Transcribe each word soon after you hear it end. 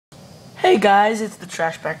Hey guys, it's the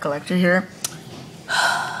Thetrashpackcollector here.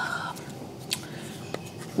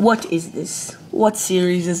 What is this? What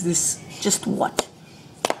series is this? Just what?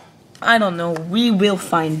 I don't know. We will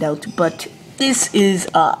find out. But this is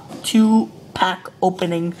a 2-pack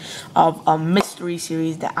opening of a mystery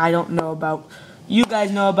series that I don't know about. You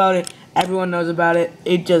guys know about it. Everyone knows about it.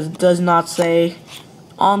 It just does not say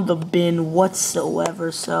on the bin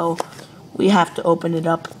whatsoever. So we have to open it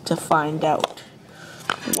up to find out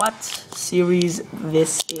what series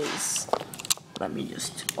this is. Let me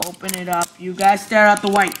just open it up. You guys stare at the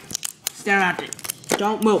white. Stare at it.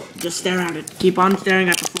 Don't move. Just stare at it. Keep on staring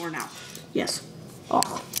at the floor now. Yes.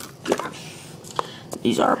 Oh, God.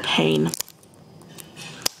 These are a pain.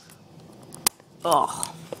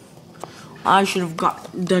 Oh. I should have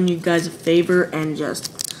done you guys a favor and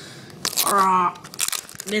just...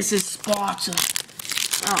 this is spots.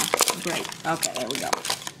 Oh, great. Okay, there we go.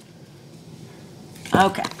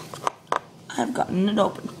 Okay, I've gotten it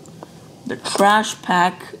open. The trash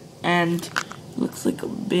pack, and it looks like a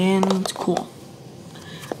bin. It's cool.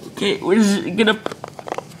 Okay,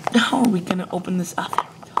 how are we gonna open this up? There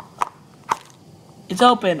we go. It's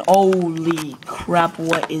open. Holy crap,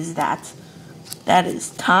 what is that? That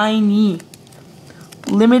is tiny.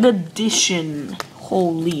 Limited edition.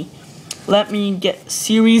 Holy. Let me get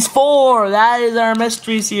series 4. That is our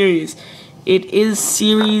mystery series. It is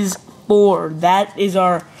series 4. That is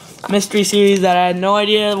our mystery series that I had no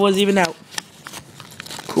idea was even out.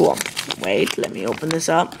 Cool. Wait, let me open this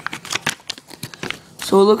up.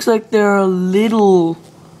 So it looks like there are little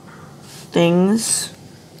things.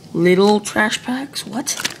 Little trash packs.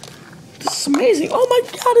 What? This is amazing. Oh my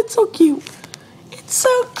god, it's so cute. It's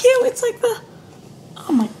so cute. It's like the...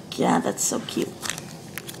 Oh my god, that's so cute.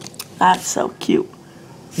 That's so cute.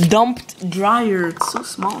 Dumped dryer. It's so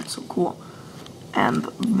small. It's so cool. And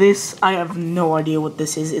this, I have no idea what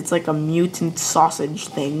this is. It's like a mutant sausage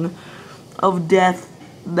thing of death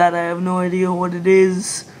that I have no idea what it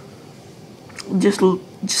is. Just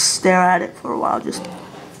stare at it for a while, just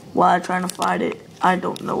while I'm trying to find it. I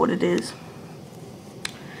don't know what it is.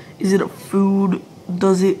 Is it a food?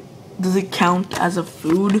 Does it count as a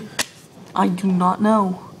food? I do not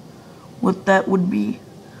know what that would be.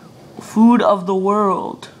 Food of the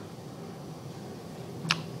world.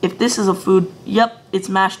 If this is a food, yep, it's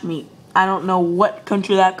mashed meat. I don't know what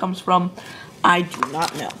country that comes from. I do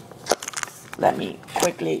not know. Let me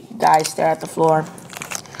quickly, guys, stare at the floor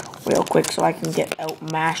real quick so I can get out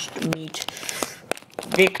mashed meat.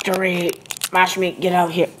 Victory. Mashed meat, get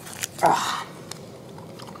out here. Ugh.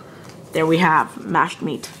 There we have mashed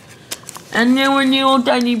meat. And then we're new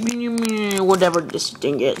tiny, whatever this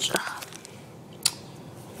thing is.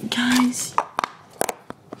 Guys,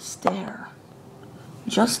 stare.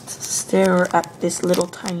 Just stare at this little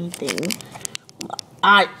tiny thing.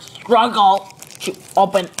 I struggle to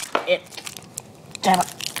open it.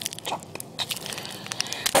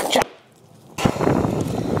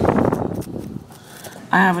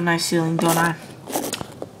 I have a nice ceiling, don't I?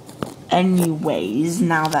 Anyways,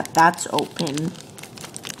 now that that's open.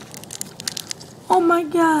 Oh my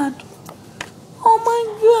god. Oh my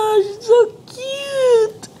gosh, it's so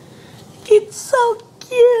cute. It's so cute.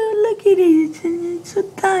 Look at it. It's so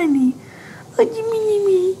tiny. What do you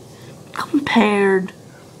mean? Compared.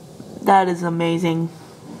 That is amazing.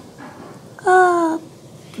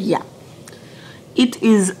 Yeah. It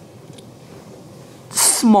is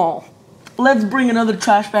small. Let's bring another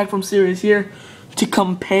trash bag from series here to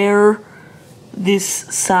compare this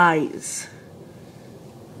size.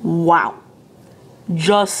 Wow.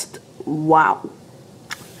 Just wow.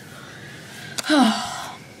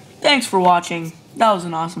 Thanks for watching. That was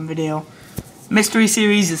an awesome video. Mystery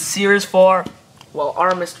series is series 4. Well,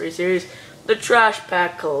 our mystery series, the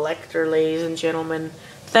Thetrashpackcollector, ladies and gentlemen.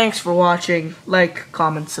 Thanks for watching. Like,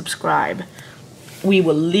 comment, subscribe. We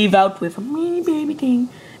will leave out with a mini baby thing,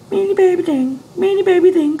 mini baby thing, mini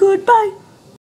baby thing. Goodbye.